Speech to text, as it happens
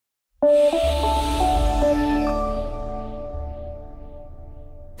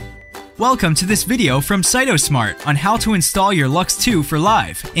Welcome to this video from CytoSMART on how to install your Lux2 for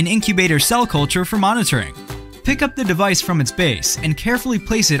live, an incubator cell culture for monitoring. Pick up the device from its base and carefully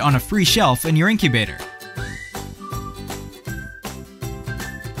place it on a free shelf in your incubator.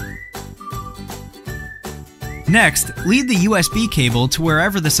 Next, lead the USB cable to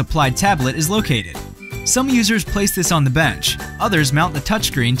wherever the supplied tablet is located. Some users place this on the bench, others mount the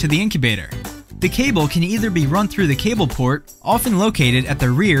touchscreen to the incubator. The cable can either be run through the cable port, often located at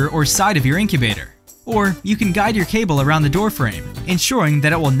the rear or side of your incubator, or you can guide your cable around the door frame, ensuring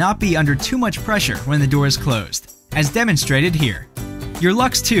that it will not be under too much pressure when the door is closed, as demonstrated here. Your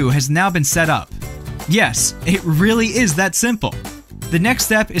Lux2 has now been set up. Yes, it really is that simple. The next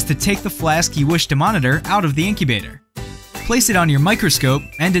step is to take the flask you wish to monitor out of the incubator. Place it on your microscope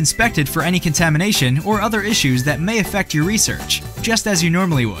and inspect it for any contamination or other issues that may affect your research, just as you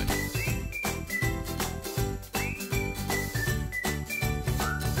normally would.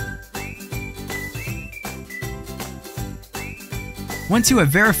 Once you have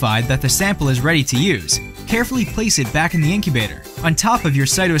verified that the sample is ready to use, carefully place it back in the incubator, on top of your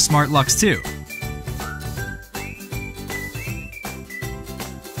CytoSMART Lux2.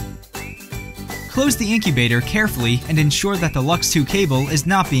 Close the incubator carefully and ensure that the Lux2 cable is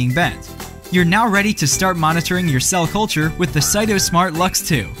not being bent. You're now ready to start monitoring your cell culture with the CytoSMART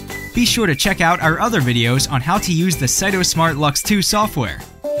Lux2. Be sure to check out our other videos on how to use the CytoSMART Lux2 software.